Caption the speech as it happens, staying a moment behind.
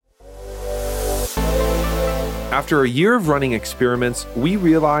After a year of running experiments, we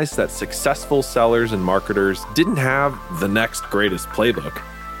realized that successful sellers and marketers didn't have the next greatest playbook.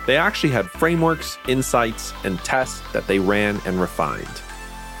 They actually had frameworks, insights, and tests that they ran and refined.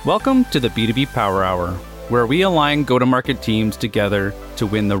 Welcome to the B2B Power Hour, where we align go-to-market teams together to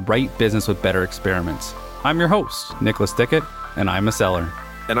win the right business with better experiments. I'm your host, Nicholas Dickett, and I'm a seller.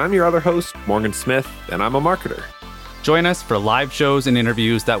 And I'm your other host, Morgan Smith, and I'm a marketer. Join us for live shows and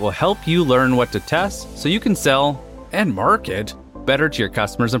interviews that will help you learn what to test so you can sell and market better to your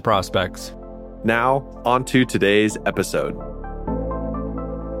customers and prospects. Now, on to today's episode.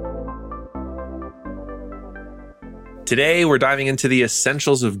 Today, we're diving into the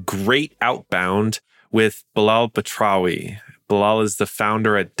essentials of great outbound with Belal Betrawy. Belal is the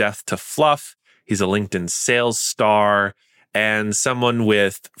founder at Death to Fluff. He's a LinkedIn sales star and someone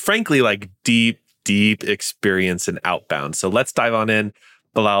with, frankly, deep experience in outbound. So let's dive on in.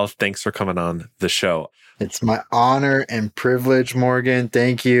 Belal, thanks for coming on the show. It's my honor and privilege, Morgan.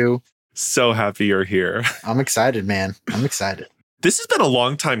 Thank you. So happy you're here. I'm excited, man. I'm excited. This has been a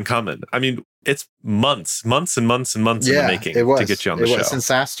long time coming. I mean, it's months in the making to get you on the show. Since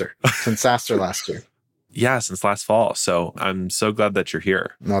Aster last year. Yeah, since last fall. So I'm so glad that you're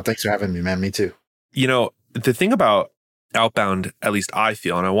here. No, thanks for having me, man. Me too. You know, the thing about outbound, at least I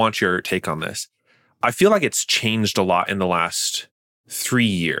feel, and I want your take on this, I feel like it's changed a lot in the last 3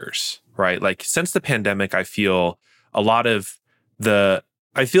 years, right? Like since the pandemic, I feel like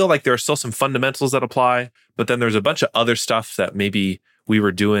there are still some fundamentals that apply, but then there's a bunch of other stuff that maybe we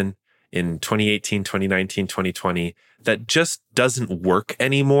were doing in 2018, 2019, 2020 that just doesn't work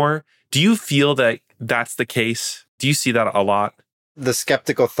anymore. Do you feel that that's the case? Do you see that a lot? The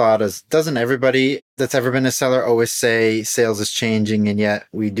skeptical thought is, doesn't everybody that's ever been a seller always say sales is changing, and yet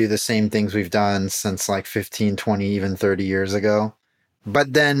we do the same things we've done since 15, 20, even 30 years ago?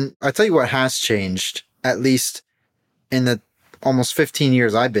 But then I'll tell you what has changed, at least in the almost 15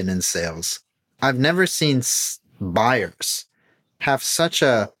 years I've been in sales. I've never seen buyers have such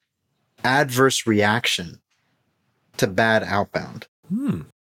a adverse reaction to bad outbound.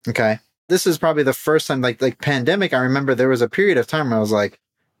 Okay. This is probably the first time, like pandemic, I remember there was a period of time where I was like,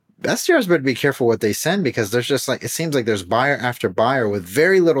 SDRs better be careful what they send, because there's just it seems like there's buyer after buyer with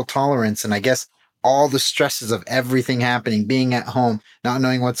very little tolerance. And I guess all the stresses of everything happening, being at home, not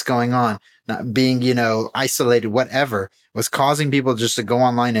knowing what's going on, not being, isolated, whatever, was causing people just to go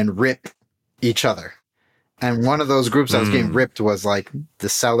online and rip each other. And one of those groups that was getting ripped was the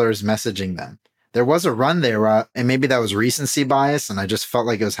sellers messaging them. There was a run there, and maybe that was recency bias, and I just felt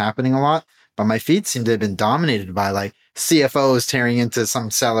like it was happening a lot. But my feed seemed to have been dominated by CFOs tearing into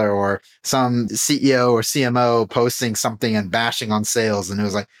some seller, or some CEO or CMO posting something and bashing on sales. And it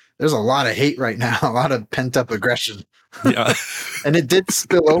was there's a lot of hate right now, a lot of pent up aggression. Yeah. And it did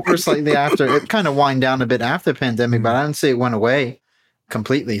spill over slightly after. It kind of wind down a bit after the pandemic, but I don't say it went away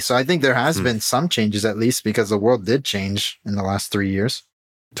completely. So I think there has been some changes, at least, because the world did change in the last 3 years.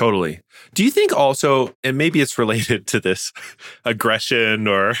 Totally. Do you think also, and maybe it's related to this aggression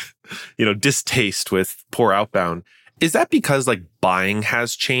or, distaste with poor outbound, is that because buying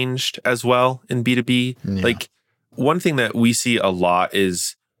has changed as well in B2B? Yeah. One thing that we see a lot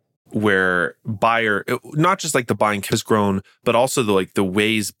is where not just the buying has grown, but also the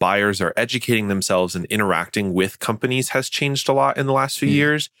ways buyers are educating themselves and interacting with companies has changed a lot in the last few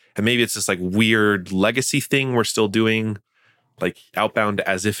years. And maybe it's this weird legacy thing we're still doing, outbound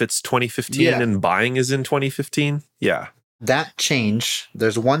as if it's 2015 and buying is in 2015. Yeah. That change,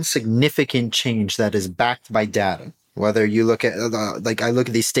 there's one significant change that is backed by data. Whether you look at, I look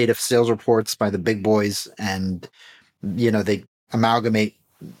at these state of sales reports by the big boys, and, they amalgamate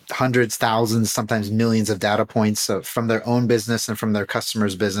hundreds, thousands, sometimes millions of data points from their own business and from their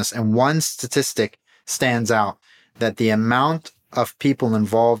customers' business. And one statistic stands out, that the amount of people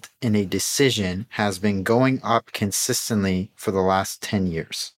involved in a decision has been going up consistently for the last 10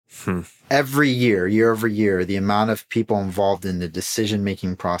 years. Every year over year, the amount of people involved in the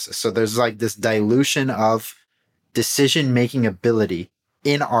decision-making process. So there's this dilution of decision-making ability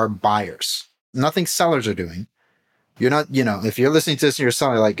in our buyers. Nothing sellers are doing. You're not, if you're listening to this and you're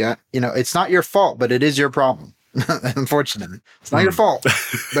selling it's not your fault, but it is your problem. Unfortunately, it's not your fault,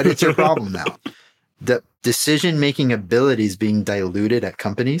 but it's your problem now. The decision-making ability is being diluted at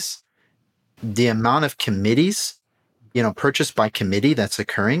companies. The amount of committees, purchase by committee that's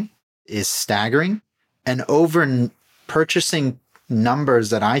occurring is staggering, and over purchasing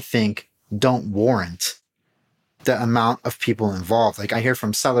numbers that I think don't warrant the amount of people involved. I hear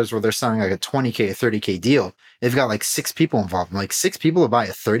from sellers where they're selling a $20K, a $30K deal. They've got 6 people involved. I'm 6 people to buy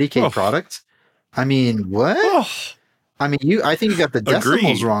a $30K product? I mean, what? I mean, I think you got the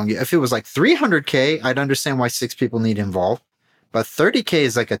decimals Agreed. wrong. If it was like 300K, I'd understand why 6 people need involved. But 30K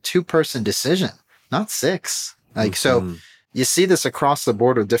is like a 2-person decision, not 6. Like, so Mhm. you see this across the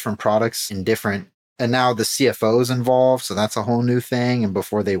board with different products in different, and now the CFO's involved. So that's a whole new thing. And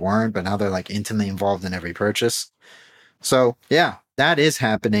before they weren't, but now they're like intimately involved in every purchase. So yeah, that is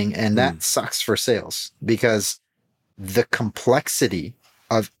happening. And that sucks for sales because the complexity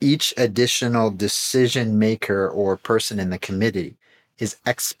of each additional decision maker or person in the committee is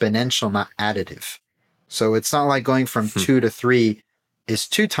exponential, not additive. So it's not like going from 2 to 3 is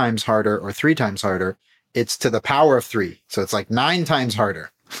 2 times harder or 3 times harder. It's to the power of 3. So it's like 9 times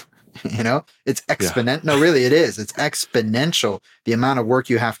harder. It's exponential. No, really, it is. It's exponential. The amount of work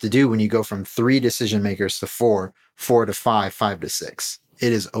you have to do when you go from 3 decision makers to 4, 4 to 5, 5 to 6.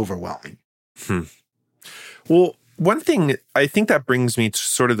 It is overwhelming. Well, one thing I think that brings me to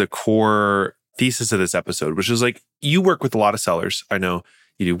sort of the core thesis of this episode, which is like you work with a lot of sellers. I know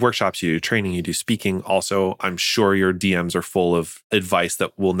you do workshops, you do training, you do speaking. Also, I'm sure your DMs are full of advice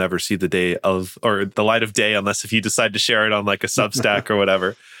that will never see the day of or the light of day unless if you decide to share it on like a Substack or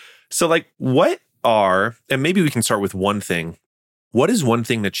whatever. So like and maybe we can start with one thing. What is one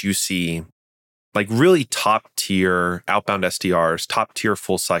thing that you see like really top tier outbound SDRs, top tier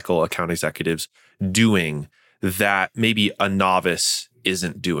full cycle account executives doing that maybe a novice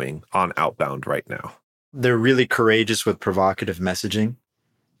isn't doing on outbound right now? They're really courageous with provocative messaging.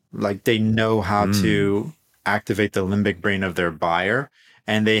 Like they know how to activate the limbic brain of their buyer,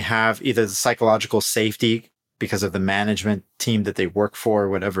 and they have either the psychological safety because of the management team that they work for,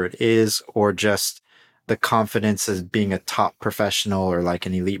 whatever it is, or just the confidence as being a top professional or like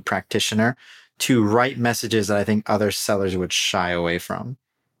an elite practitioner to write messages that I think other sellers would shy away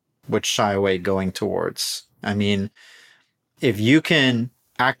going towards. I mean, if you can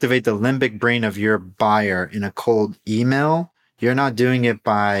activate the limbic brain of your buyer in a cold email, you're not doing it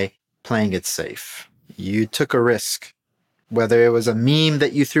by playing it safe. You took a risk, whether it was a meme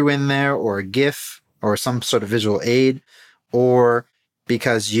that you threw in there or a GIF or some sort of visual aid, or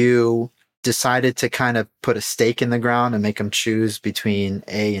because you decided to kind of put a stake in the ground and make them choose between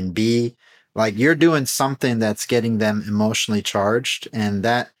A and B. Like you're doing something that's getting them emotionally charged. And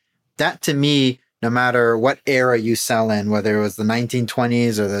that to me, no matter what era you sell in, whether it was the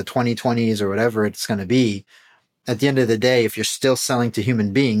 1920s or the 2020s or whatever it's going to be, at the end of the day, if you're still selling to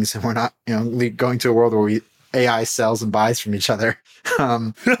human beings and we're not, going to a world where AI sells and buys from each other,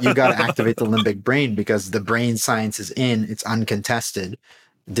 you got to activate the limbic brain because the brain science is it's uncontested.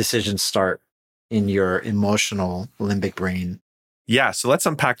 Decisions start in your emotional limbic brain. Yeah. So let's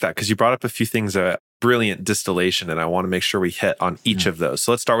unpack that because you brought up a few things, brilliant distillation, and I want to make sure we hit on each of those.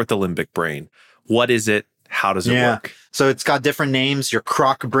 So let's start with the limbic brain. What is it? How does it work? So it's got different names, your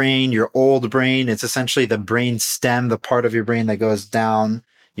croc brain, your old brain. It's essentially the brain stem, the part of your brain that goes down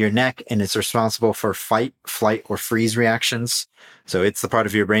your neck, and it's responsible for fight, flight, or freeze reactions. So it's the part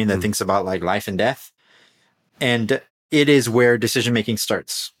of your brain that thinks about like life and death. And it is where decision-making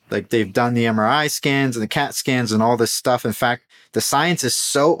starts. Like they've done the MRI scans and the CAT scans and all this stuff. In fact, the science is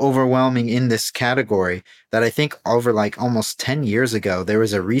so overwhelming in this category that I think over like almost 10 years ago, there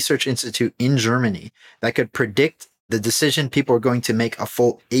was a research institute in Germany that could predict the decision people are going to make a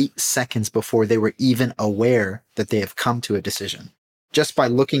full 8 seconds before they were even aware that they have come to a decision, just by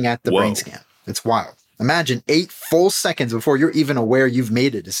looking at the brain scan. It's wild. Imagine 8 full seconds before you're even aware you've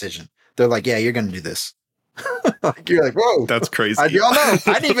made a decision. They're like, yeah, you're going to do this. Like, you're like, whoa. That's crazy. I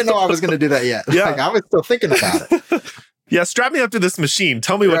didn't even know I was going to do that yet. Yeah. Like, I was still thinking about it. Yeah, strap me up to this machine.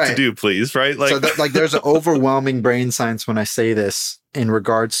 Tell me what to do, please. Right? Like, so there's an overwhelming brain science when I say this in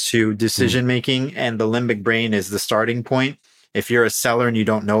regards to decision making, and the limbic brain is the starting point. If you're a seller and you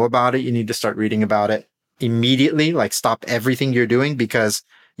don't know about it, you need to start reading about it immediately. Like, stop everything you're doing, because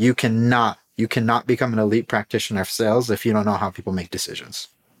you cannot become an elite practitioner of sales if you don't know how people make decisions.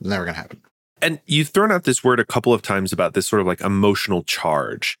 It's never going to happen. And you've thrown out this word a couple of times about this sort of like emotional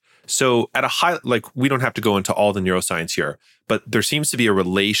charge. So at a high, like, we don't have to go into all the neuroscience here, but there seems to be a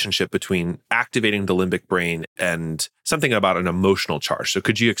relationship between activating the limbic brain and something about an emotional charge. So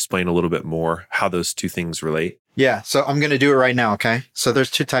could you explain a little bit more how those two things relate? Yeah. So I'm going to do it right now. Okay. So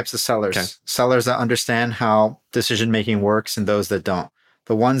there's 2 types of sellers. Okay. Sellers that understand how decision-making works and those that don't.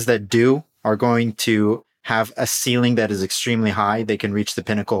 The ones that do are going to have a ceiling that is extremely high. They can reach the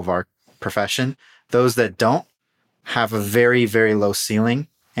pinnacle of our profession. Those that don't have a very, very low ceiling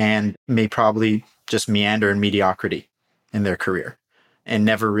and may probably just meander in mediocrity in their career and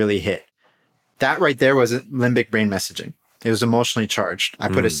never really hit. That right there was limbic brain messaging. It was emotionally charged. I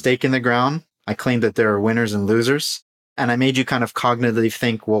put a stake in the ground. I claimed that there are winners and losers. And I made you kind of cognitively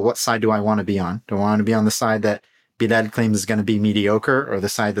think, well, what side do I want to be on? Do I want to be on the side that Belal claims is going to be mediocre, or the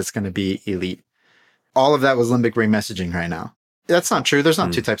side that's going to be elite. All of that was limbic brain messaging right now. That's not true. There's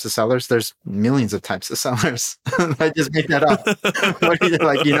not two types of sellers. There's millions of types of sellers. I just made that up. What do you,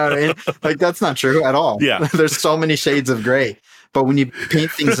 like, you know what I mean? Like, that's not true at all. Yeah. There's so many shades of gray. But when you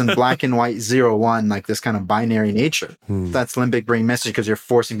paint things in black and white, 0-1, like this kind of binary nature, that's limbic brain messaging, because you're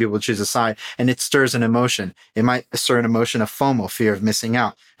forcing people to choose a side, and it stirs an emotion. It might stir an emotion of FOMO, fear of missing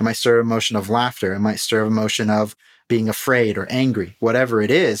out. It might stir an emotion of laughter. It might stir an emotion of being afraid or angry. Whatever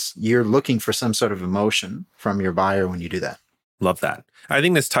it is, you're looking for some sort of emotion from your buyer when you do that. Love that. I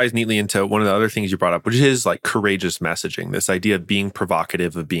think this ties neatly into one of the other things you brought up, which is like courageous messaging, this idea of being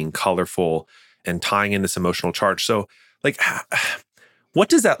provocative, of being colorful, and tying in this emotional charge. So, like, what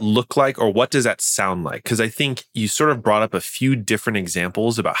does that look like, or what does that sound like? Because I think you sort of brought up a few different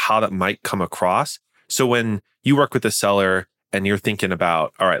examples about how that might come across. So when you work with a seller and you're thinking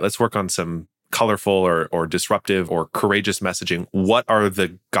about, all right, let's work on some colorful or disruptive or courageous messaging, what are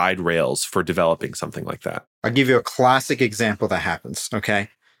the guide rails for developing something like that? I'll give you a classic example that happens, okay?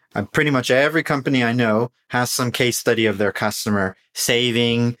 Pretty much every company I know has some case study of their customer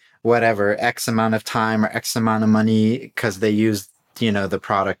saving whatever, X amount of time or X amount of money because they used, the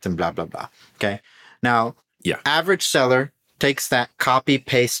product and blah, blah, blah, okay? Now, average seller takes that, copy,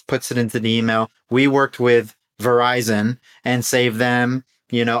 paste, puts it into the email. We worked with Verizon and saved them,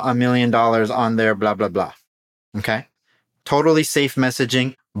 $1 million on their blah, blah, blah, okay? Totally safe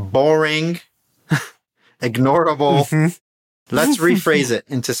messaging, boring, ignorable. Let's rephrase it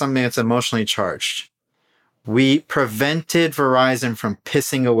into something that's emotionally charged. We prevented Verizon from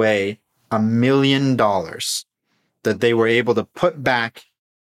pissing away $1 million that they were able to put back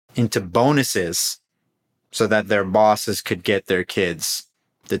into bonuses so that their bosses could get their kids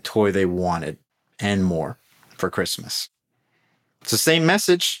the toy they wanted and more for Christmas. It's the same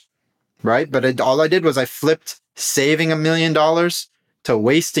message, right? But all I did was I flipped saving $1 million to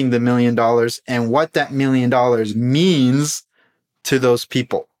wasting the $1 million and what that $1 million means to those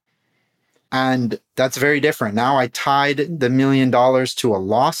people. And that's very different. Now I tied the $1 million to a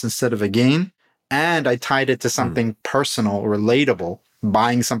loss instead of a gain. And I tied it to something personal, relatable,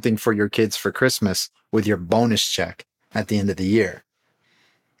 buying something for your kids for Christmas with your bonus check at the end of the year.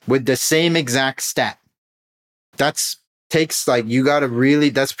 With the same exact stat. That's premeditated. You got to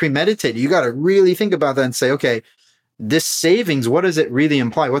really think about that and say, okay, this savings, what does it really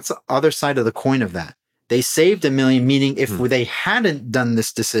imply? What's the other side of the coin of that? They saved $1 million, meaning if they hadn't done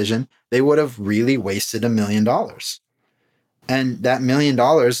this decision, they would have really wasted $1 million. And that $1 million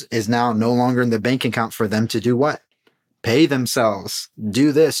is now no longer in the bank account for them to do what? Pay themselves,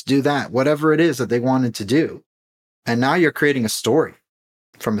 do this, do that, whatever it is that they wanted to do. And now you're creating a story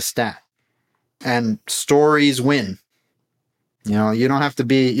from a stat. And stories win. You don't have to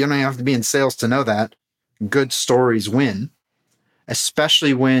be in sales to know that. Good stories win,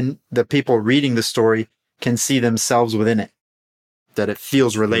 especially when the people reading the story can see themselves within it, that it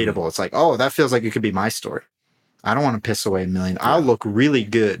feels relatable. It's like, oh, that feels like it could be my story. I don't want to piss away $1 million. I'll look really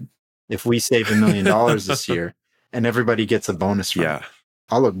good if we save $1 million this year and everybody gets a bonus from it.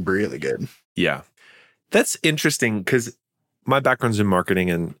 I'll look really good. Yeah. That's interesting because my background's in marketing,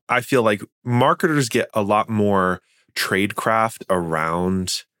 and I feel like marketers get a lot more tradecraft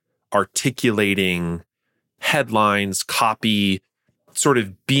around articulating headlines, copy, sort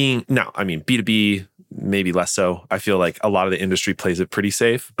of being, B2B, maybe less so. I feel like a lot of the industry plays it pretty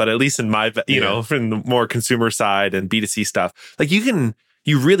safe, but at least in my, from the more consumer side and B2C stuff, like you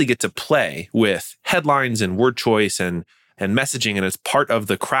really get to play with headlines and word choice and messaging. And it's part of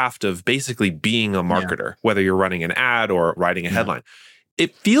the craft of basically being a marketer, whether you're running an ad or writing a headline.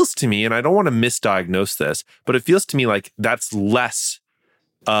 It feels to me, and I don't want to misdiagnose this, but it feels to me like that's less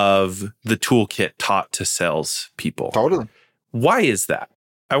of the toolkit taught to sales people. Totally. Why is that?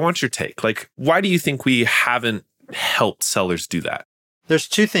 I want your take. Like, why do you think we haven't helped sellers do that? There's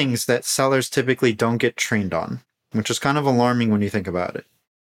two things that sellers typically don't get trained on, which is kind of alarming when you think about it.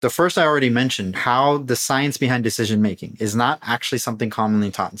 The first I already mentioned, how the science behind decision-making is not actually something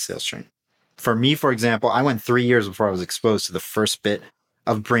commonly taught in sales training. For me, for example, I went 3 years before I was exposed to the first bit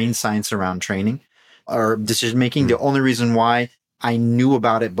of brain science around training or decision-making. The only reason why I knew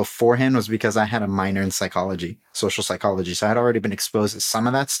about it beforehand was because I had a minor in psychology, social psychology. So I had already been exposed to some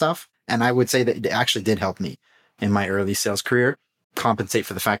of that stuff. And I would say that it actually did help me in my early sales career compensate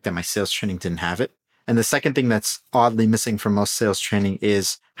for the fact that my sales training didn't have it. And the second thing that's oddly missing from most sales training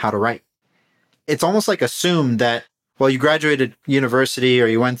is how to write. It's almost like assumed that, well, you graduated university or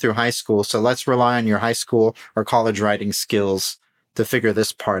you went through high school, so let's rely on your high school or college writing skills to figure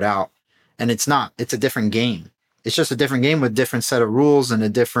this part out. And it's not. It's a different game. It's just a different game with a different set of rules and a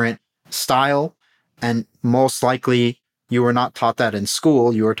different style. And most likely you were not taught that in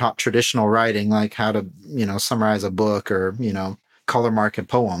school. You were taught traditional writing, like how to, summarize a book or, color mark a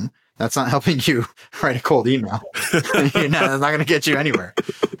poem. That's not helping you write a cold email. That's not going to get you anywhere.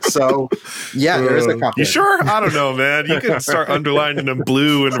 So, yeah, there is a copyright. You sure? I don't know, man. You can start underlining them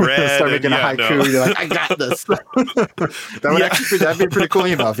blue and red. Start making a haiku. No. You're like, I got this. That'd be a pretty cool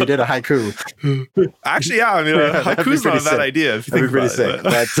email if you did a haiku. Actually, yeah. I mean, haiku's not a bad idea. If you think about it.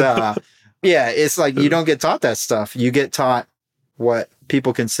 But yeah, it's like you don't get taught that stuff. You get taught what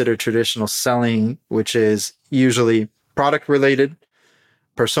people consider traditional selling, which is usually product related,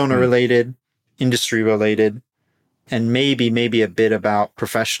 persona related, industry related, and maybe a bit about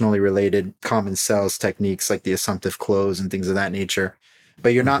professionally related common sales techniques like the assumptive close and things of that nature.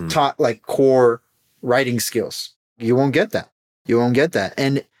 But you're not taught like core writing skills. You won't get that.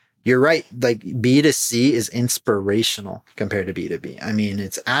 And you're right. Like B2C is inspirational compared to B2B. I mean,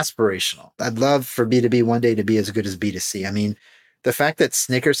 it's aspirational. I'd love for B2B one day to be as good as B2C. I mean, the fact that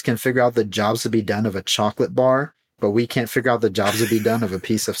Snickers can figure out the jobs to be done of a chocolate bar, but we can't figure out the jobs to be done of a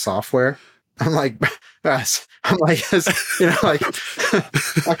piece of software. I'm like, I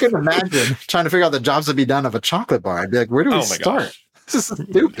couldn't imagine trying to figure out the jobs to be done of a chocolate bar. I'd be like, where do we start? Gosh. This is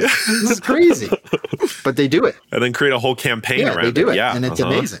stupid. This is crazy. But they do it. And then create a whole campaign around it. They do it. Yeah. And it's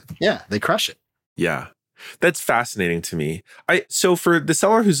amazing. Yeah. They crush it. Yeah. That's fascinating to me. So for the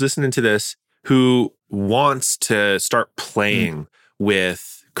seller who's listening to this, who wants to start playing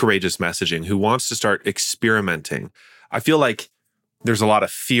with courageous messaging, who wants to start experimenting, I feel like there's a lot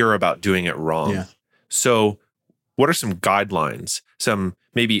of fear about doing it wrong. Yeah. So what are some guidelines,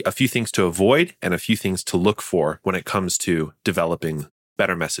 maybe a few things to avoid and a few things to look for when it comes to developing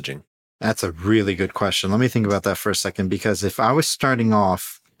better messaging? That's a really good question. Let me think about that for a second, because if I was starting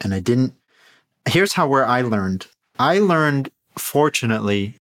off and here's where I learned. I learned,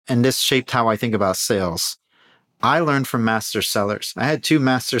 fortunately, and this shaped how I think about sales. I learned from master sellers. I had 2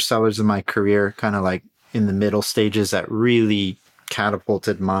 master sellers in my career, kind of like in the middle stages, that really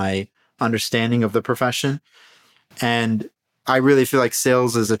catapulted my understanding of the profession. And I really feel like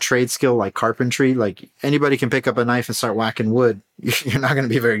sales is a trade skill like carpentry. Like anybody can pick up a knife and start whacking wood. You're not going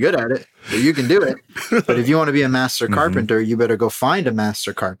to be very good at it, but you can do it. But if you want to be a master carpenter, you better go find a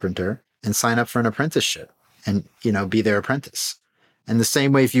master carpenter and sign up for an apprenticeship and, be their apprentice. And the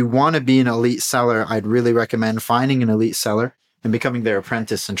same way, if you want to be an elite seller, I'd really recommend finding an elite seller and becoming their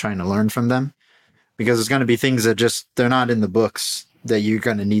apprentice and trying to learn from them, because there's going to be things that they're not in the books that you're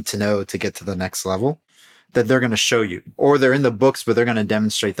going to need to know to get to the next level, that they're going to show you, or they're in the books, but they're going to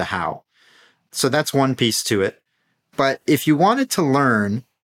demonstrate the how. So that's one piece to it. But if you wanted to learn,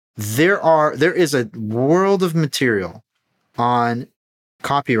 there is a world of material on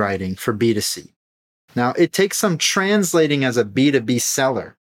copywriting for B2C. Now, it takes some translating as a B2B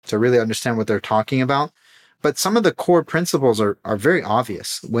seller to really understand what they're talking about. But some of the core principles are very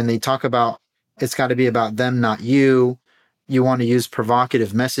obvious when they talk about it's got to be about them, not you. You want to use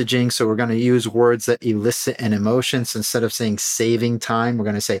provocative messaging. So we're going to use words that elicit an emotion. So instead of saying saving time, we're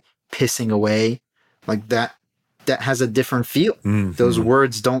going to say pissing away. Like that has a different feel. Those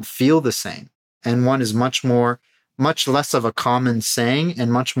words don't feel the same. And one is much less of a common saying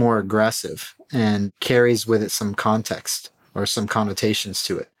and much more aggressive and carries with it some context or some connotations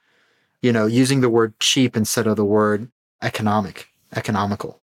to it. Using the word cheap instead of the word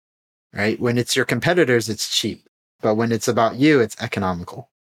economical, right? When it's your competitors, it's cheap. But when it's about you, it's economical.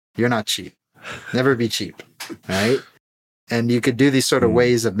 You're not cheap. Never be cheap, right? And you could do these sort of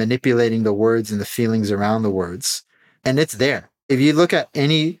ways of manipulating the words and the feelings around the words. And it's there. If you look at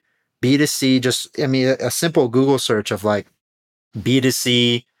any B2C, a simple Google search of like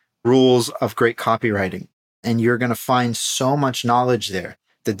B2C rules of great copywriting, and you're going to find so much knowledge there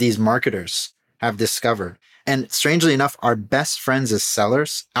that these marketers have discovered. And strangely enough, our best friends as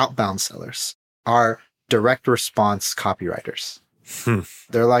sellers, outbound sellers, are direct response copywriters.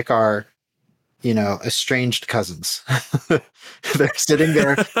 They're like our, estranged cousins. They're sitting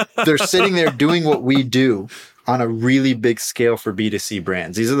there doing what we do on a really big scale for B2C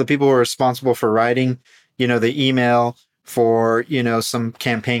brands. These are the people who are responsible for writing, the email for, some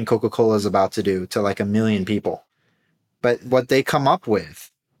campaign Coca-Cola is about to do to like 1 million people. But what they come up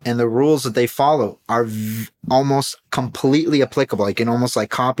with and the rules that they follow are almost completely applicable. You can almost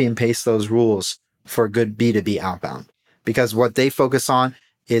like copy and paste those rules for good B2B outbound, because what they focus on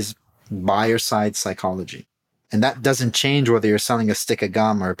is buyer side psychology. And that doesn't change whether you're selling a stick of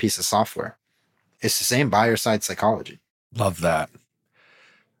gum or a piece of software. It's the same buyer side psychology. Love that.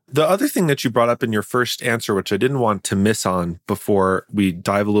 The other thing that you brought up in your first answer, which I didn't want to miss on before we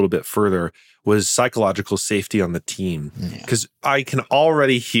dive a little bit further, was psychological safety on the team. Because I can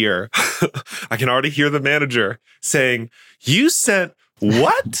already hear, the manager saying, "You sent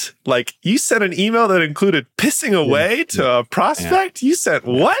what? Like you sent an email that included pissing away to a prospect? You sent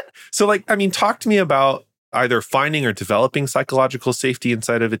what?" So like, I mean, talk to me about either finding or developing psychological safety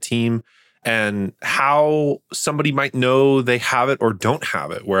inside of a team, and how somebody might know they have it or don't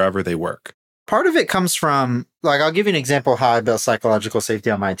have it wherever they work. Part of it comes from, like, I'll give you an example of how I built psychological safety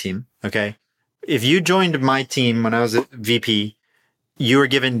on my team. Okay. If you joined my team when I was a VP, you were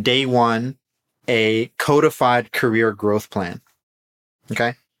given day one a codified career growth plan.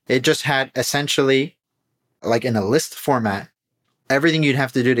 Okay. It just had essentially, like in a list format, everything you'd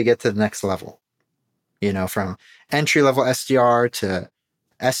have to do to get to the next level. You know, from entry level SDR to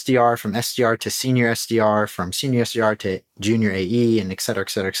SDR, from SDR to senior SDR, from senior SDR to junior AE, and et cetera, et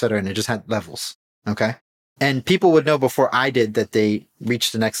cetera, et cetera. And it just had levels. Okay. And people would know before I did that they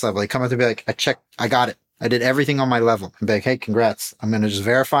reached the next level. They come up to be like, I got it. I did everything on my level. And be like, hey, congrats. I'm going to just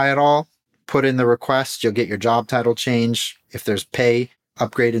verify it all, put in the request. You'll get your job title change. If there's pay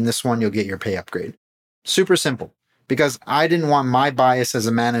upgrade in this one, you'll get your pay upgrade. Super simple, because I didn't want my bias as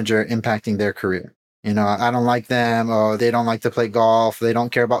a manager impacting their career. You know, I don't like them. Oh, they don't like to play golf. They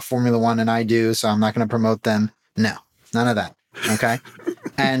don't care about Formula One and I do, so I'm not going to promote them. No, none of that. Okay.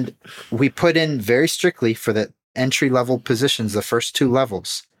 And we put in very strictly for the entry level positions, the first 2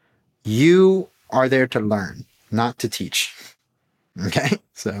 levels, you are there to learn, not to teach. Okay.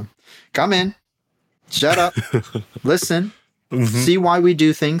 So come in, shut up, listen, see why we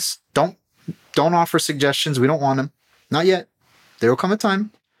do things. Don't offer suggestions. We don't want them. Not yet. There will come a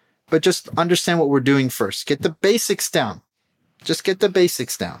time. But just understand what we're doing first. Get the basics down. Just get the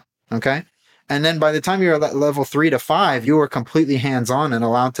basics down. Okay. And then by the time you're at level 3 to 5, you are completely hands-on and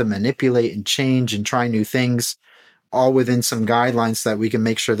allowed to manipulate and change and try new things, all within some guidelines that we can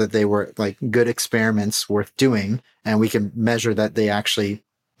make sure that they were like good experiments worth doing. And we can measure that they actually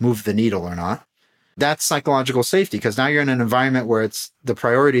move the needle or not. That's psychological safety, because now you're in an environment where the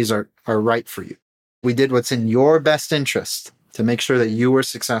priorities are right for you. We did what's in your best interest to make sure that you were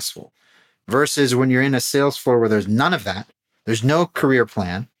successful, versus when you're in a sales floor where there's none of that. There's no career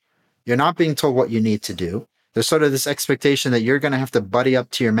plan. You're not being told what you need to do. There's sort of this expectation that you're going to have to buddy up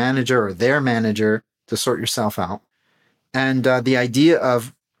to your manager or their manager to sort yourself out. And the idea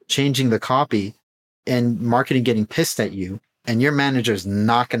of changing the copy and marketing getting pissed at you, and your manager's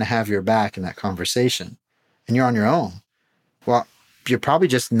not going to have your back in that conversation, and you're on your own. Well, you're probably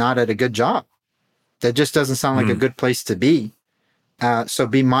just not at a good job. That just doesn't sound like a good place to be. So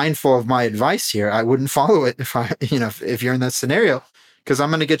be mindful of my advice here. I wouldn't follow it if you're in that scenario, because I'm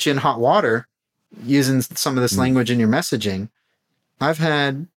going to get you in hot water using some of this language in your messaging. I've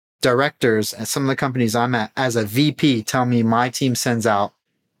had directors at some of the companies I'm at as a VP tell me my team sends out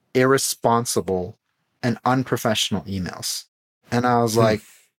irresponsible and unprofessional emails. And I was like,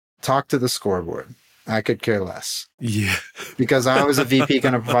 talk to the scoreboard. I could care less. Yeah. Because I was a VP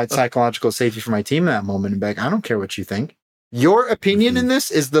going to provide psychological safety for my team in that moment. And be like, I don't care what you think. Your opinion in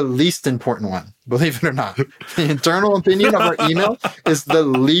this is the least important one, believe it or not. The internal opinion of our email is the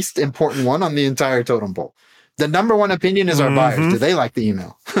least important one on the entire totem pole. The number one opinion is our buyers. Do they like the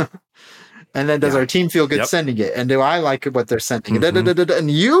email? And then does our team feel good sending it? And do I like what they're sending? And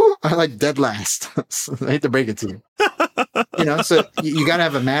you are like dead last. So I hate to break it to you. So you got to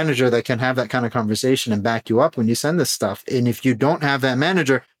have a manager that can have that kind of conversation and back you up when you send this stuff. And if you don't have that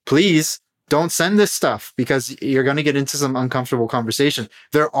manager, please don't send this stuff, because you're going to get into some uncomfortable conversations.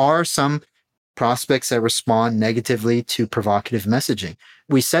 There are some prospects that respond negatively to provocative messaging.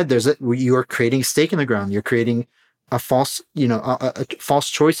 We said you are creating a stake in the ground. You're creating a false, a false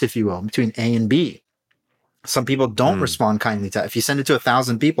choice, if you will, between A and B. Some people don't respond kindly to that. If you send it to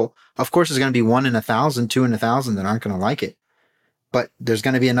 1,000 people, of course, there's going to be 1 in 1,000, 2 in 1,000 that aren't going to like it. But there's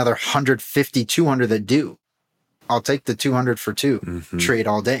going to be another 150, 200 that do. I'll take the 200 for 2 trade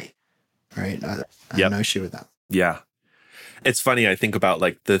all day. Right. I have no issue with that. Yeah. It's funny. I think about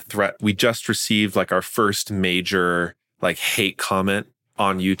like the threat. We just received like our first major like hate comment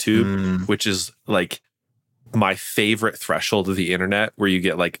on YouTube, which is like my favorite threshold of the internet, where you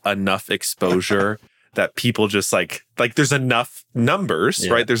get like enough exposure that people just like there's enough numbers,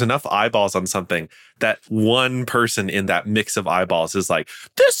 right? There's enough eyeballs on something that one person in that mix of eyeballs is like,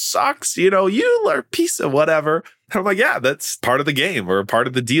 this sucks, you are a piece of whatever. And I'm like, yeah, that's part of the game or part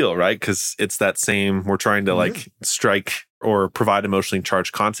of the deal, right? Because it's that same, we're trying to like strike or provide emotionally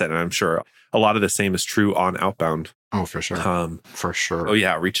charged content. And I'm sure a lot of the same is true on Outbound. Oh, for sure. For sure. Oh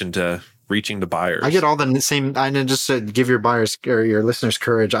yeah, reaching to reaching to buyers. I get all the same. I know, just to give your buyers or your listeners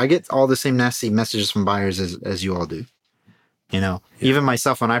courage. I get all the same nasty messages from buyers as you all do. Even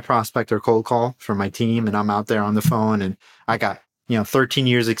myself, when I prospect or cold call for my team and I'm out there on the phone and I got, 13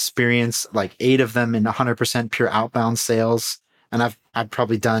 years experience, like 8 of them in 100% pure outbound sales. And I've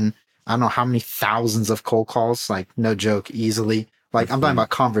probably done, I don't know how many thousands of cold calls, like no joke, easily. Like I'm talking about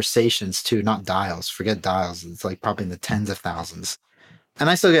conversations too, not dials. Forget dials. It's like probably in the tens of thousands. And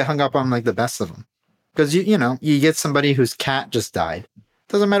I still get hung up on like the best of them. Because you get somebody whose cat just died.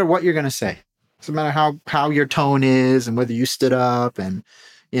 Doesn't matter what you're going to say. Doesn't matter how your tone is and whether you stood up and,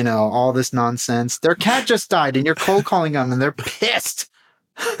 all this nonsense. Their cat just died and you're cold calling them and they're pissed.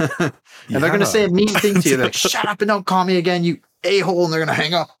 And they're going to say a mean thing to you. Like, shut up and don't call me again, you a-hole. And they're going to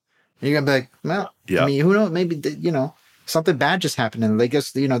hang up. And you're going to be like, well, I mean, who knows? Maybe, something bad just happened. And they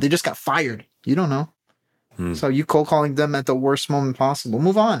just, they just got fired. You don't know. So you cold calling them at the worst moment possible.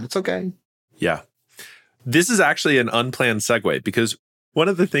 Move on. It's okay. Yeah. This is actually an unplanned segue because one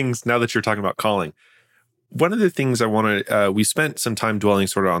of the things, now that you're talking about calling, one of the things I want to, we spent some time dwelling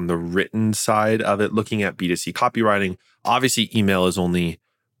sort of on the written side of it, looking at B2C copywriting. Obviously, email is only,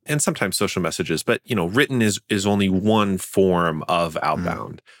 and sometimes social messages, but, written is only one form of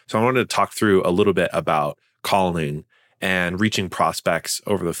outbound. So I wanted to talk through a little bit about calling and reaching prospects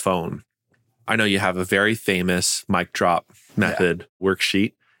over the phone. I know you have a very famous mic drop method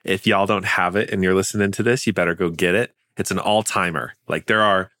worksheet. If y'all don't have it and you're listening to this, you better go get it. It's an all-timer. Like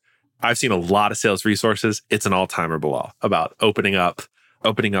I've seen a lot of sales resources. It's an all-timer, Belal, about opening up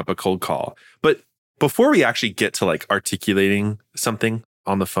a cold call. But before we actually get to like articulating something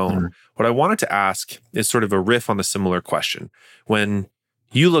on the phone, what I wanted to ask is sort of a riff on a similar question. When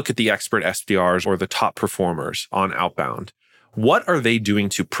you look at the expert SDRs or the top performers on Outbound, what are they doing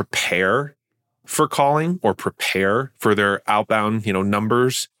to prepare for calling or prepare for their outbound,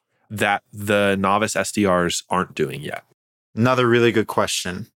 numbers that the novice SDRs aren't doing yet? Another really good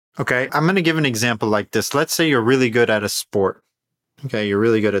question. Okay, I'm going to give an example like this. Let's say you're really good at a sport. Okay, you're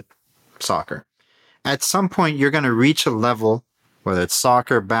really good at soccer. At some point, you're going to reach a level, whether it's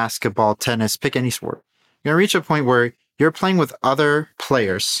soccer, basketball, tennis, pick any sport. You're going to reach a point where you're playing with other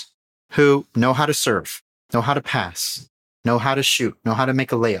players who know how to serve, know how to pass, know how to shoot, know how to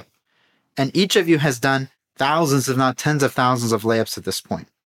make a layup. And each of you has done thousands, if not tens of thousands of layups at this point.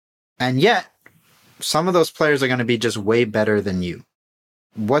 And yet, some of those players are going to be just way better than you.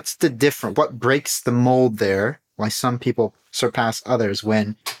 What's the difference? What breaks the mold there? Why some people surpass others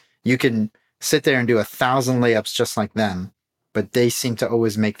when you can sit there and do 1,000 layups just like them, but they seem to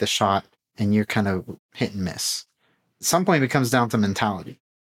always make the shot and you're kind of hit and miss. At some point, it comes down to mentality.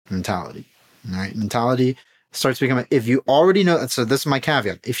 All right. Mentality starts becoming, if you already know, so this is my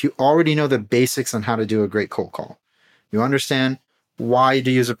caveat. If you already know the basics on how to do a great cold call, you understand why to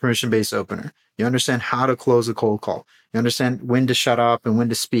use a permission-based opener. You understand how to close a cold call. You understand when to shut up and when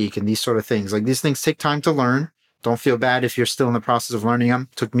to speak and these sort of things. Like these things take time to learn. Don't feel bad if you're still in the process of learning them.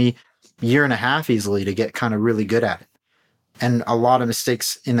 It took me a year and a half easily to get kind of really good at it. And a lot of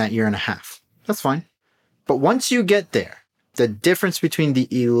mistakes in that year and a half. That's fine. But once you get there, the difference between the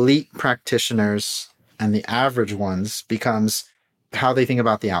elite practitioners and the average ones becomes how they think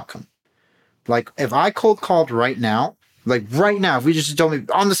about the outcome. Like if I cold called right now, if we just told me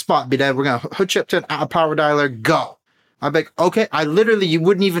on the spot, Bedad, we're going to hook you up to a power dialer, go. I'd be like, okay, you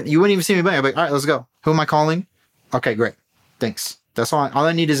wouldn't even see me back. I'd be like, all right, let's go. Who am I calling? Okay, great. Thanks. That's all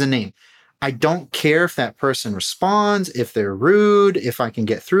I need is a name. I don't care if that person responds, if they're rude, if I can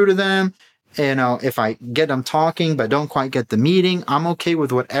get through to them, if I get them talking, but don't quite get the meeting. I'm okay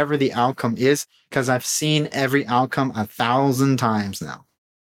with whatever the outcome is because I've seen every outcome 1,000 times now.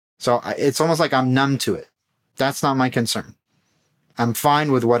 So it's almost like I'm numb to it. That's not my concern. I'm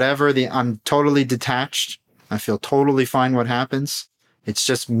fine with whatever I'm totally detached. I feel totally fine what happens. It's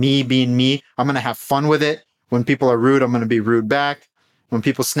just me being me. I'm going to have fun with it. When people are rude, I'm going to be rude back. When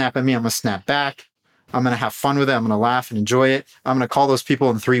people snap at me, I'm going to snap back. I'm going to have fun with it. I'm going to laugh and enjoy it. I'm going to call those people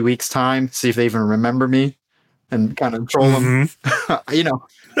in 3 weeks' time, see if they even remember me and kind of troll them. I'm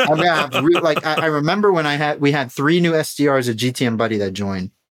going to have I remember when we had 3 new SDRs at GTM Buddy that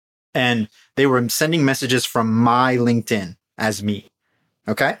joined, and they were sending messages from my LinkedIn as me.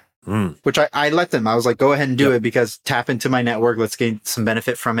 Okay. Which I let them. I was like, go ahead and do it because tap into my network. Let's gain some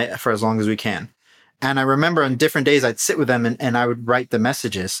benefit from it for as long as we can. And I remember on different days I'd sit with them and I would write the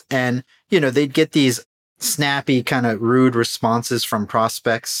messages and, they'd get these snappy kind of rude responses from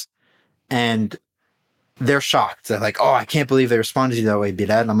prospects and they're shocked. They're like, oh, I can't believe they responded to you that way,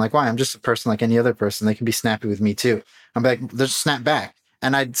 Bedad. And I'm like, why? I'm just a person like any other person. They can be snappy with me too. I'm like, they'll just snap back.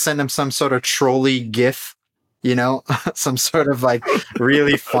 And I'd send them some sort of trolley GIF some sort of like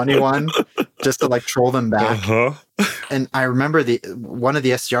really funny one just to like troll them back. And I remember one of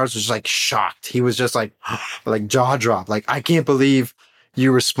the SDRs was like shocked. He was just like jaw dropped. Like, I can't believe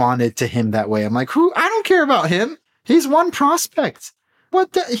you responded to him that way. I'm like, I don't care about him. He's one prospect.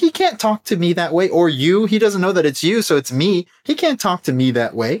 He can't talk to me that way, or you. He doesn't know that it's you, so it's me. He can't talk to me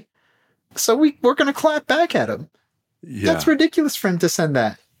that way. So we're going to clap back at him. Yeah. That's ridiculous for him to send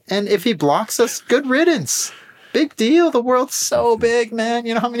that. And if he blocks us, good riddance. Big deal. The world's so big, man.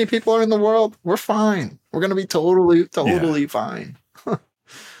 You know how many people are in the world? We're fine. We're going to be totally fine.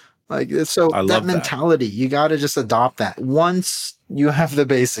 That mentality, you got to just adopt that once you have the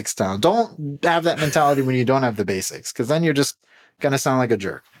basics down. Don't have that mentality when you don't have the basics, because then you're just going to sound like a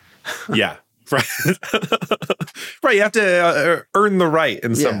jerk. Yeah. Right. Right. You have to earn the right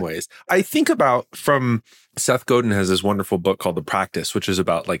in some ways. I think about from Seth Godin has this wonderful book called The Practice, which is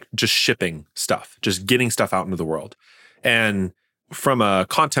about like just shipping stuff, just getting stuff out into the world. And from a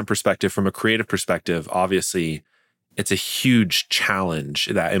content perspective, from a creative perspective, obviously it's a huge challenge,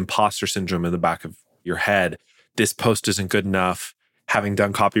 that imposter syndrome in the back of your head. This post isn't good enough. Having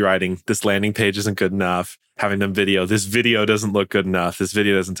done copywriting, this landing page isn't good enough. Having done video, this video doesn't look good enough. This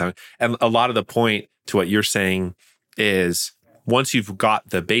video doesn't sound. And a lot of the point to what you're saying is once you've got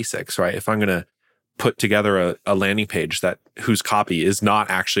the basics, right? If I'm going to put together a landing page whose copy is not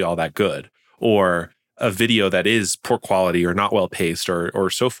actually all that good, or a video that is poor quality or not well paced or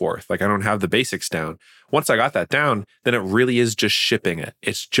so forth, like I don't have the basics down. Once I got that down, then it really is just shipping it.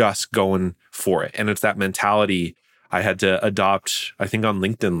 It's just going for it. And it's that mentality I had to adopt, I think on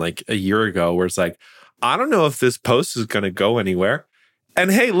LinkedIn like a year ago, where it's like, I don't know if this post is going to go anywhere.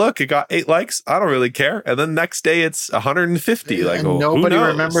 And hey, look, it got 8 likes. I don't really care. And then next day it's 150. Like, and nobody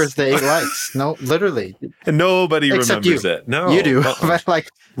remembers the 8 likes. No, literally. And nobody remembers it. No, you do. But like,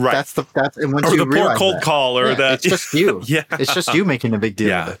 right. That's and once or you the poor cold call, or that it's just you. Yeah, it's just you making a big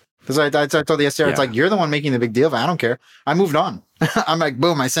deal of it. Because I told the SDR, it's like, you're the one making the big deal of it. I don't care. I moved on. I'm like,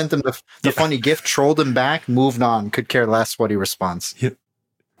 boom, I sent him the funny gift, trolled him back, moved on, could care less what he responds. Yeah.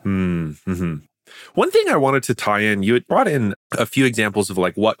 Mm-hmm. One thing I wanted to tie in, you had brought in a few examples of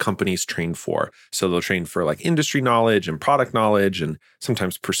like what companies train for. So they'll train for like industry knowledge and product knowledge and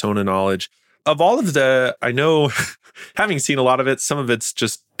sometimes persona knowledge. Of all of I know, having seen a lot of it, some of it's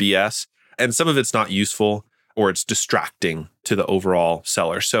just BS and some of it's not useful or it's distracting to the overall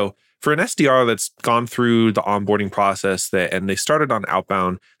seller. So for an SDR that's gone through the onboarding process and they started on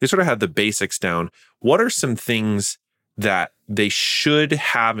Outbound, they sort of had the basics down. What are some things that they should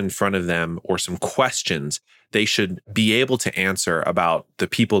have in front of them, or some questions they should be able to answer about the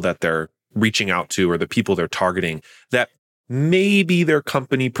people that they're reaching out to or the people they're targeting that maybe their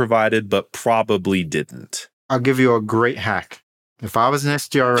company provided but probably didn't? I'll give you a great hack. If I was an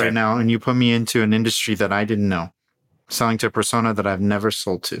SDR right now and you put me into an industry that I didn't know, selling to a persona that I've never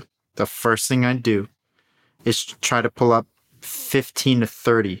sold to, the first thing I'd do is try to pull up 15 to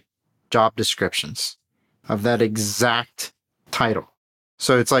 30 job descriptions of that exact title.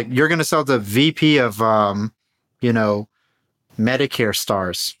 So it's like, you're going to sell the VP of, Medicare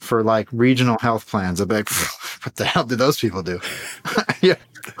stars for like regional health plans. I'm like, what the hell do those people do? Yeah,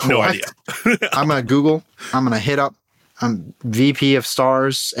 no idea. I'm going to Google, I'm going to hit up VP of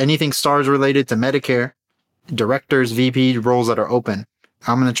stars, anything stars related to Medicare, directors, VP roles that are open.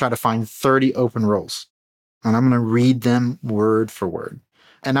 I'm going to try to find 30 open roles and I'm going to read them word for word.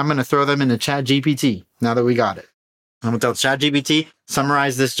 And I'm going to throw them into ChatGPT now that we got it. I'm going to tell ChatGPT,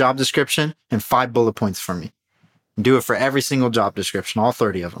 summarize this job description in 5 bullet points for me. Do it for every single job description, all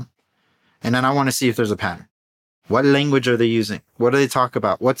 30 of them. And then I want to see if there's a pattern. What language are they using? What do they talk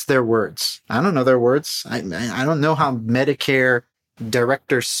about? What's their words? I don't know their words. I don't know how Medicare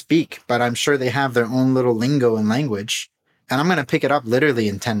directors speak, but I'm sure they have their own little lingo and language. And I'm going to pick it up literally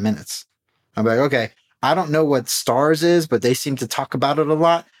in 10 minutes. I'm like, okay, I don't know what stars is, but they seem to talk about it a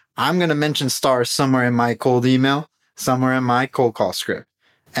lot. I'm going to mention stars somewhere in my cold email, somewhere in my cold call script.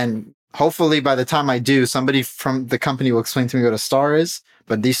 And hopefully by the time I do, somebody from the company will explain to me what a star is,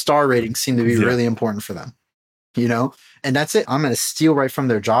 but these star ratings seem to be really important for them, and that's it. I'm going to steal right from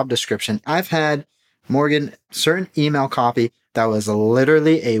their job description. I've had, Morgan, certain email copy that was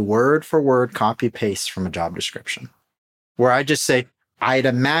literally a word for word copy paste from a job description where I just say, I'd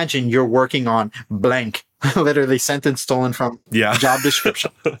imagine you're working on blank, literally sentence stolen from job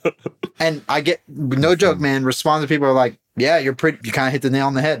description. And I get, no joke, man, response to people are like, yeah, you kind of hit the nail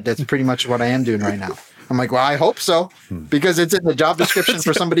on the head. That's pretty much what I am doing right now. I'm like, well, I hope so, because it's in the job description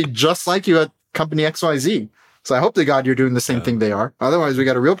for somebody just like you at company XYZ. So I hope to God you're doing the same thing they are. Otherwise, we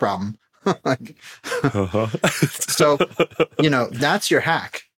got a real problem. So, that's your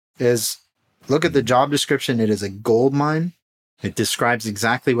hack is Look at the job description. It is a gold mine. It describes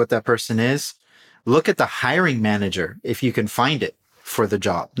exactly what that person is. Look at the hiring manager, if you can find it for the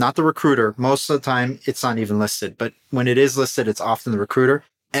job, not the recruiter. Most of the time, it's not even listed. But when it is listed, it's often the recruiter.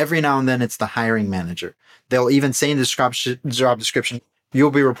 Every now and then, it's the hiring manager. They'll even say in the job description,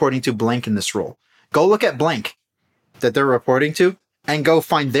 you'll be reporting to blank in this role. Go look at blank that they're reporting to and go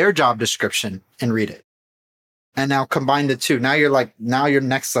find their job description and read it. And now combine the two. Now you're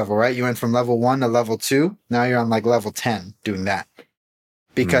next level, right? You went from level 1 to level 2. Now you're on like level 10 doing that.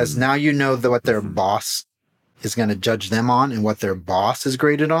 Because now you know what their boss is going to judge them on and what their boss is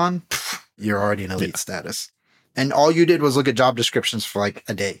graded on. You're already in elite status. And all you did was look at job descriptions for like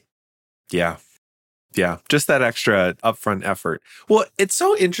a day. Yeah. Yeah. Just that extra upfront effort. Well, it's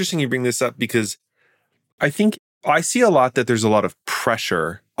so interesting you bring this up because I think I see a lot that there's a lot of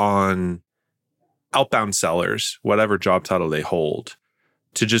pressure on outbound sellers, whatever job title they hold,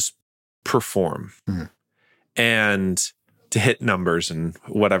 to just perform and to hit numbers and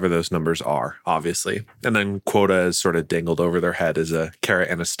whatever those numbers are, obviously. And then quota is sort of dangled over their head as a carrot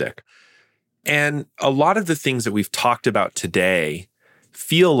and a stick. And a lot of the things that we've talked about today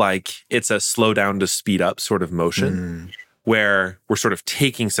feel like it's a slow down to speed up sort of motion where we're sort of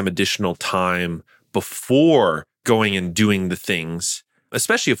taking some additional time before going and doing the things,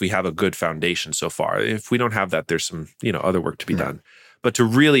 especially if we have a good foundation so far. If we don't have that, there's some, other work to be done, but to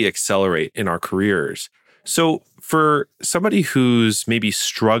really accelerate in our careers. So for somebody who's maybe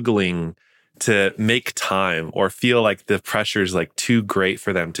struggling to make time or feel like the pressure is like too great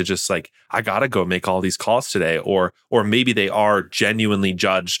for them to just like, I got to go make all these calls today. Or maybe they are genuinely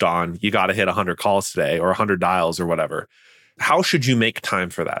judged on, you got to hit 100 calls today or 100 dials or whatever. How should you make time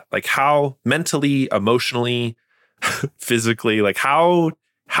for that? Like how mentally, emotionally, physically, like how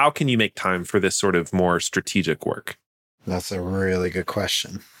can you make time for this sort of more strategic work? That's a really good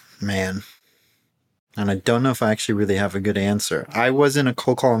question, man. And I don't know if I actually really have a good answer. I was in a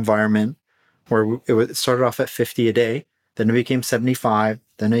cold call environment where it started off at 50 a day, then it became 75,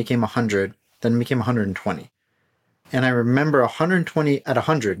 then it became 100, then it became 120. And I remember 120 at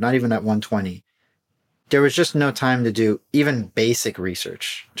 100, not even at 120. There was just no time to do even basic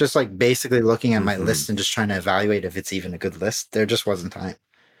research. Just like basically looking at my list and just trying to evaluate if it's even a good list. There just wasn't time.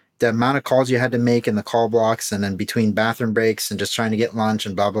 The amount of calls you had to make in the call blocks and then between bathroom breaks and just trying to get lunch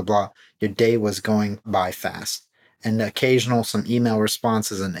and blah, blah, blah, your day was going by fast. And some email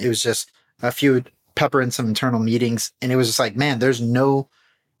responses. And it was just a few pepper in some internal meetings. And it was just like, man, there's no,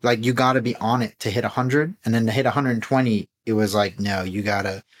 like, you got to be on it to hit 100. And then to hit 120, it was like, no,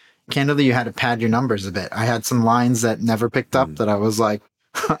 candidly, you had to pad your numbers a bit. I had some lines that never picked up that I was like,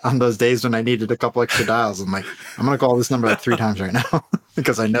 on those days when I needed a couple extra dials, I'm like, I'm going to call this number like 3 times right now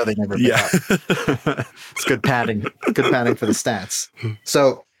because I know they never pick up. It's good padding for the stats.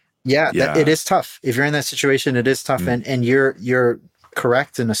 So it is tough. If you're in that situation, it is tough. And you're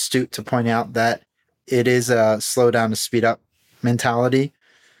correct and astute to point out that it is a slow down to speed up mentality.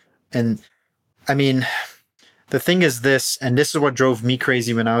 And I mean, the thing is this, and this is what drove me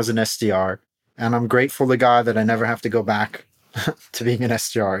crazy when I was an SDR. And I'm grateful to God that I never have to go back to being an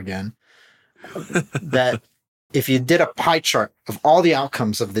SDR again. That if you did a pie chart of all the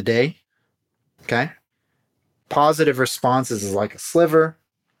outcomes of the day, okay, positive responses is like a sliver,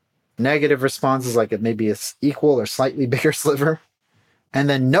 negative responses like it maybe is equal or slightly bigger sliver, and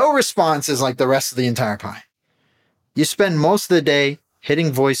then no response is like the rest of the entire pie. You spend most of the day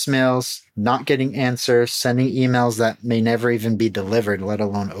hitting voicemails, not getting answers, sending emails that may never even be delivered, let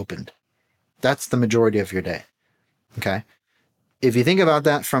alone opened. That's the majority of your day. Okay. If you think about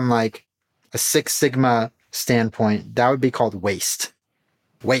that from like a Six Sigma standpoint, that would be called waste.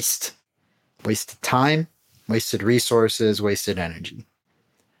 Wasted time, wasted resources, wasted energy.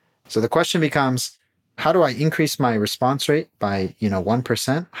 So the question becomes, how do I increase my response rate by,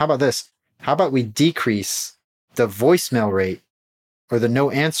 1%? How about this? How about we decrease the voicemail rate or the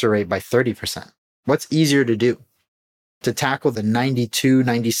no answer rate by 30%? What's easier to do? To tackle the 92,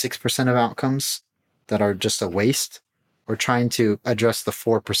 96% of outcomes that are just a waste, or trying to address the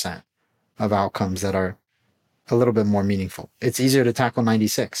 4% of outcomes that are a little bit more meaningful? It's easier to tackle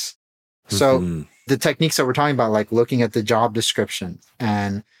 96. So the techniques that we're talking about, like looking at the job description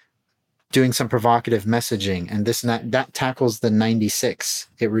and doing some provocative messaging and this and that tackles the 96.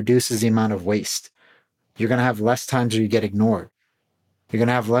 It reduces the amount of waste. You're going to have less times where you get ignored. You're going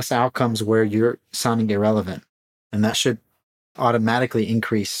to have less outcomes where you're sounding irrelevant. And that should automatically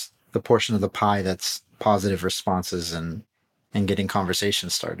increase the portion of the pie that's positive responses and getting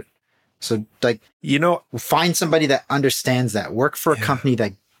conversations started. So find somebody that understands that. Work for a company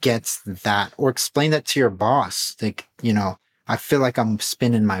that gets that, or explain that to your boss. Like, I feel like I'm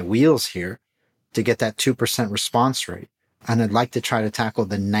spinning my wheels here. to get that 2% response rate. And I'd like to try to tackle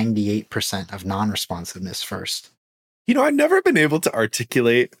the 98% of non-responsiveness first. I've never been able to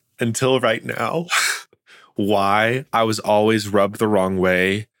articulate until right now why I was always rubbed the wrong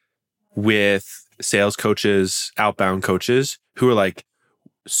way with sales coaches, outbound coaches who are like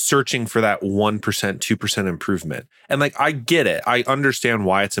searching for that 1%, 2% improvement. And like, I get it. I understand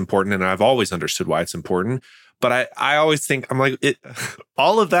why it's important. And I've always understood why it's important. But I always think, I'm like,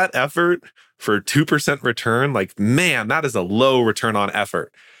 all of that effort for 2% return, like, man, that is a low return on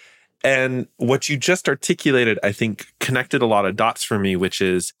effort. And what you just articulated, I think, connected a lot of dots for me, which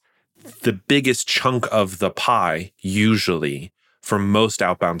is the biggest chunk of the pie, usually for most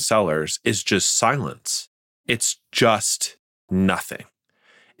outbound sellers, is just silence. It's just nothing.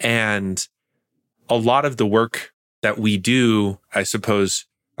 And a lot of the work that we do, I suppose,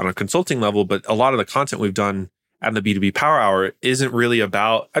 on a consulting level, but a lot of the content we've done at the B2B Power Hour isn't really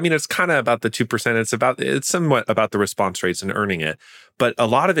about, it's kind of about the 2%. It's somewhat about the response rates and earning it. But a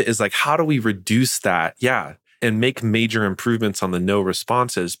lot of it is like, how do we reduce that? Yeah. And make major improvements on the no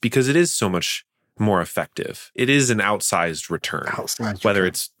responses, because it is so much more effective. It is an outsized return, whether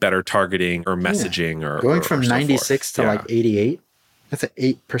it's better targeting or messaging or going from 96 so to like 88. That's an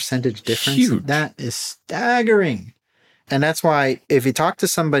 8% difference. Huge. That is staggering. And that's why if you talk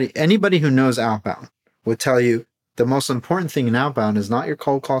to anybody who knows outbound would tell you the most important thing in outbound is not your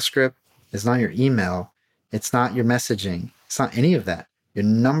cold call script. It's not your email. It's not your messaging. It's not any of that. Your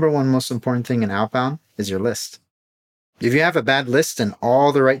number one most important thing in outbound is your list. If you have a bad list and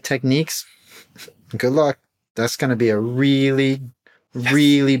all the right techniques, good luck. That's going to be a really,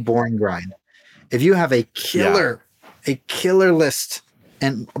 really boring grind. If you have a killer list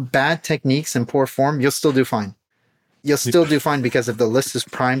and bad techniques and poor form, you'll still do fine. You'll still do fine, because if the list is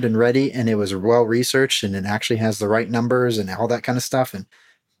primed and ready and it was well researched and it actually has the right numbers and all that kind of stuff, and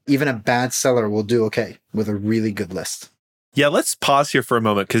even a bad seller will do okay with a really good list. Yeah, let's pause here for a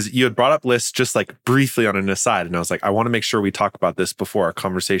moment, because you had brought up lists just like briefly on an aside. And I was like, I want to make sure we talk about this before our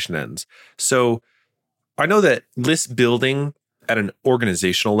conversation ends. So I know that list building at an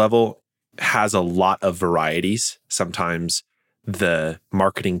organizational level has a lot of varieties. Sometimes the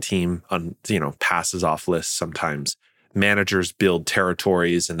marketing team passes off lists. Sometimes managers build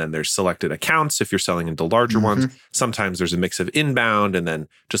territories, and then there's selected accounts if you're selling into larger ones. Sometimes there's a mix of inbound and then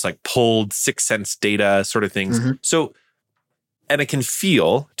just like pulled 6 Sense data sort of things. So, and it can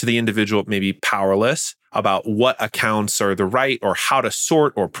feel to the individual maybe powerless about what accounts are the right or how to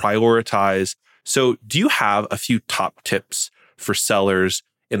sort or prioritize. So do you have a few top tips for sellers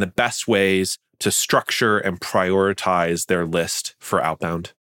in the best ways to structure and prioritize their list for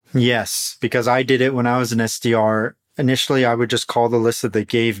outbound? Yes, because I did it when I was an SDR. Initially, I would just call the list that they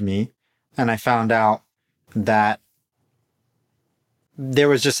gave me, and I found out that there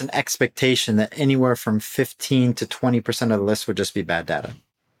was just an expectation that anywhere from 15 to 20% of the list would just be bad data.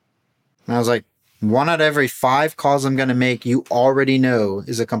 And I was like, 1 out of every 5 calls I'm going to make, you already know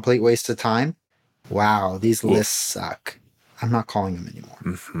is a complete waste of time. Wow, these lists suck. I'm not calling them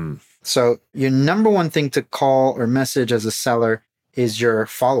anymore. So your number one thing to call or message as a seller is your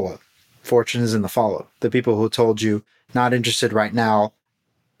follow-up. Fortune is in the follow-up. The people who told you, not interested right now,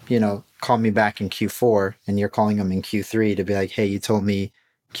 call me back in Q4, and you're calling them in Q3 to be like, hey, you told me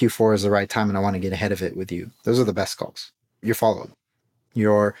Q4 is the right time and I want to get ahead of it with you. Those are the best calls. Your follow-up.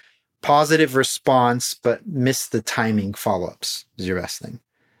 Your positive response, but miss the timing follow-ups is your best thing.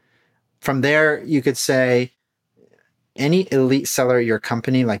 From there, you could say any elite seller at your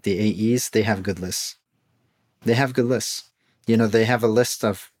company, like the AEs, they have good lists. They have good lists. They have a list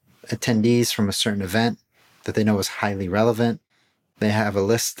of attendees from a certain event that they know is highly relevant. They have a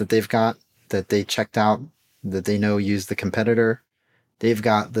list that they've got that they checked out that they know use the competitor. They've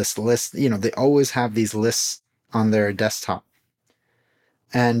got this list. They always have these lists on their desktop.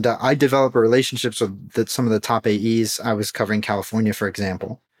 And I develop relationships with some of the top AEs. I was covering California, for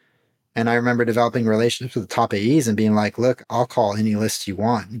example. And I remember developing relationships with the top AEs and being like, look, I'll call any list you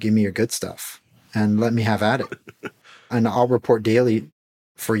want. Give me your good stuff and let me have at it. And I'll report daily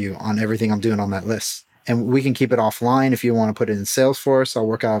for you on everything I'm doing on that list. And we can keep it offline. If you want to put it in Salesforce, I'll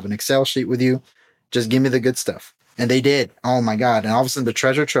work out of an Excel sheet with you. Just give me the good stuff. And they did. Oh my God. And all of a sudden the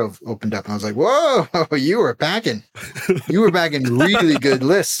treasure trove opened up and I was like, whoa, you were packing really good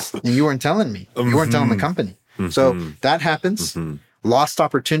lists and you weren't telling me. You weren't telling the company. So that happens. Lost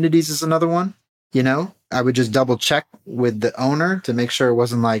opportunities is another one. I would just double check with the owner to make sure it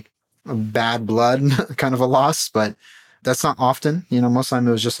wasn't like a bad blood kind of a loss, but that's not often. Most of the time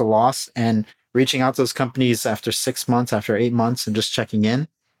it was just a loss. And reaching out to those companies after 6 months, after 8 months, and just checking in.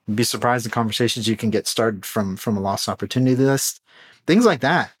 You'd be surprised the conversations you can get started from a lost opportunity list. Things like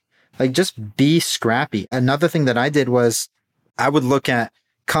that. Like, just be scrappy. Another thing that I did was I would look at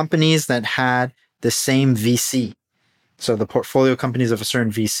companies that had the same VC. So the portfolio companies of a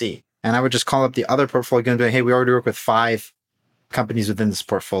certain VC. And I would just call up the other portfolio and be like, hey, we already work with 5 companies within this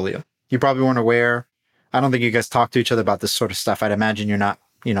portfolio. You probably weren't aware. I don't think you guys talk to each other about this sort of stuff. I'd imagine you're not,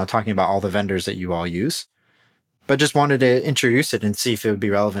 talking about all the vendors that you all use, but just wanted to introduce it and see if it would be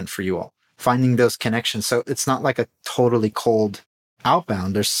relevant for you all. Finding those connections. So it's not like a totally cold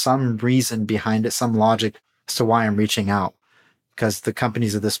outbound. There's some reason behind it, some logic as to why I'm reaching out, because the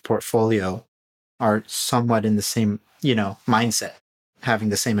companies of this portfolio are somewhat in the same, mindset, having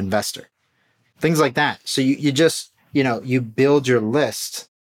the same investor, things like that. So you just, you build your list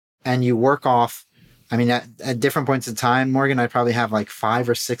and you work off. I mean, at different points in time, Morgan, I'd probably have like 5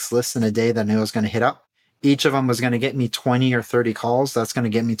 or 6 lists in a day that I knew I was going to hit up. Each of them was going to get me 20 or 30 calls. That's going to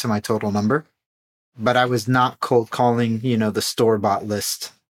get me to my total number. But I was not cold calling, the store-bought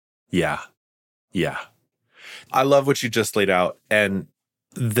list. Yeah. Yeah. I love what you just laid out. And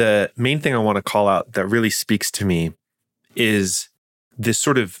the main thing I want to call out that really speaks to me is this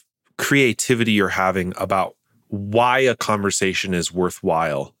sort of creativity you're having about why a conversation is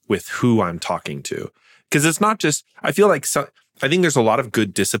worthwhile with who I'm talking to. Because it's not just, I think there's a lot of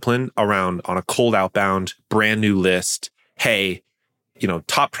good discipline around on a cold outbound, brand new list. Hey,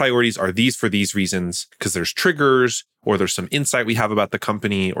 top priorities are these for these reasons, because there's triggers or there's some insight we have about the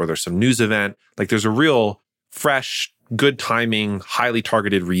company or there's some news event. Like there's a real fresh, good timing, highly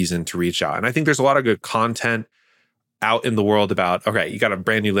targeted reason to reach out. And I think there's a lot of good content out in the world about, okay, you got a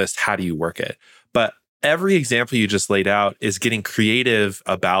brand new list. How do you work it? But every example you just laid out is getting creative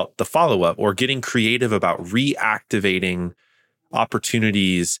about the follow-up or getting creative about reactivating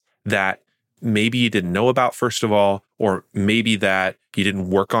opportunities that maybe you didn't know about, first of all, or maybe that you didn't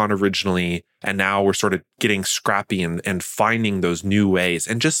work on originally. And now we're sort of getting scrappy and finding those new ways.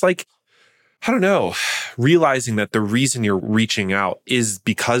 And just like, I don't know, realizing that the reason you're reaching out is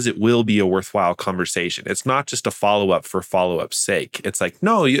because it will be a worthwhile conversation. It's not just a follow-up for follow-up's sake. It's like,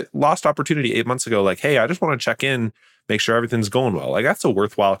 no, you lost opportunity 8 months ago. Like, hey, I just want to check in, make sure everything's going well. Like, that's a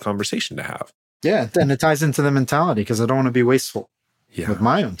worthwhile conversation to have. Yeah. And it ties into the mentality because I don't want to be wasteful with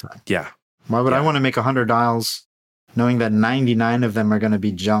my own time. Yeah. Why would I want to make 100 dials knowing that 99 of them are going to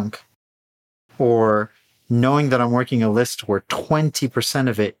be junk, or knowing that I'm working a list where 20%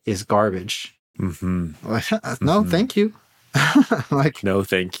 of it is garbage? Mm-hmm. No, thank you. No,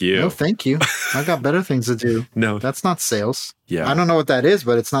 thank you. No, thank you. I got better things to do. No, that's not sales. Yeah. I don't know what that is,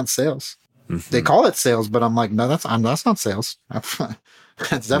 but it's not sales. Mm-hmm. They call it sales, but I'm like, no, that's not sales.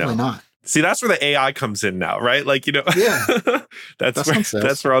 That's definitely not. See, that's where the AI comes in now, right? Like, yeah,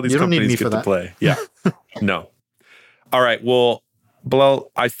 that's where all these companies get to play. Yeah. No. All right. Well,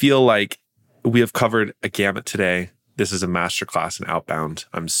 Belal, I feel like we have covered a gamut today. This is a masterclass in Outbound.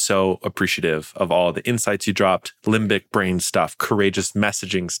 I'm so appreciative of all the insights you dropped, limbic brain stuff, courageous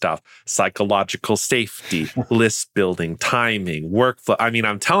messaging stuff, psychological safety, list building, timing, workflow. I mean,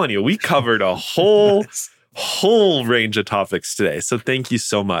 I'm telling you, we covered a whole range of topics today. So thank you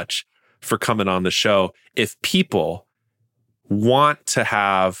so much for coming on the show. If people want to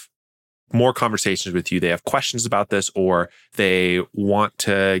have more conversations with you, they have questions about this, or they want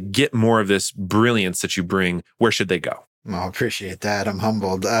to get more of this brilliance that you bring, where should they go? I appreciate that. I'm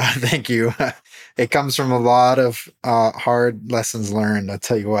humbled. Thank you. It comes from a lot of hard lessons learned. I'll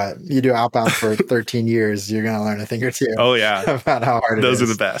tell you what, you do Outbound for 13 years, you're going to learn a thing or two. Oh, yeah. About how hard it is. Those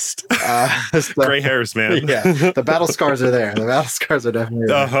are the best. Gray hairs, man. Yeah. The battle scars are there. The battle scars are definitely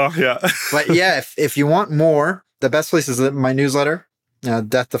there. Yeah. But yeah, if you want more, the best place is my newsletter.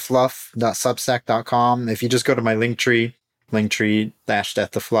 deathtofluff.substack.com. If you just go to my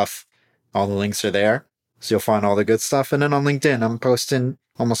linktree-death-to-fluff, all the links are there. So you'll find all the good stuff. And then on LinkedIn, I'm posting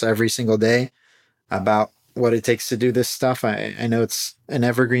almost every single day about what it takes to do this stuff. I know it's an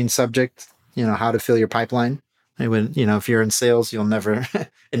evergreen subject, how to fill your pipeline. If you're in sales, it never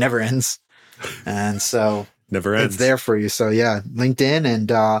ends. And so never ends. It's there for you. So yeah, LinkedIn.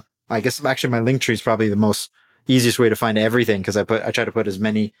 And I guess actually my Linktree is probably the easiest way to find everything, because I try to put as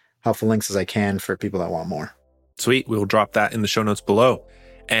many helpful links as I can for people that want more. Sweet. We'll drop that in the show notes below.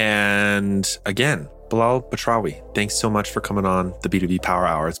 And again, Belal Betrawy, thanks so much for coming on the B2B Power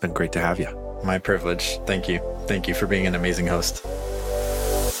Hour. It's been great to have you. My privilege. Thank you. Thank you for being an amazing host.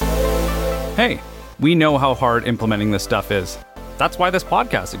 Hey, we know how hard implementing this stuff is. That's why this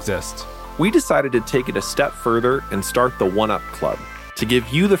podcast exists. We decided to take it a step further and start the One Up Club to give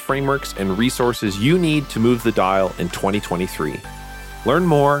you the frameworks and resources you need to move the dial in 2023. Learn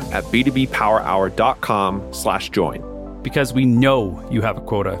more at b2bpowerhour.com/join. Because we know you have a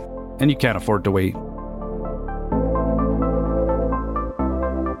quota and you can't afford to wait.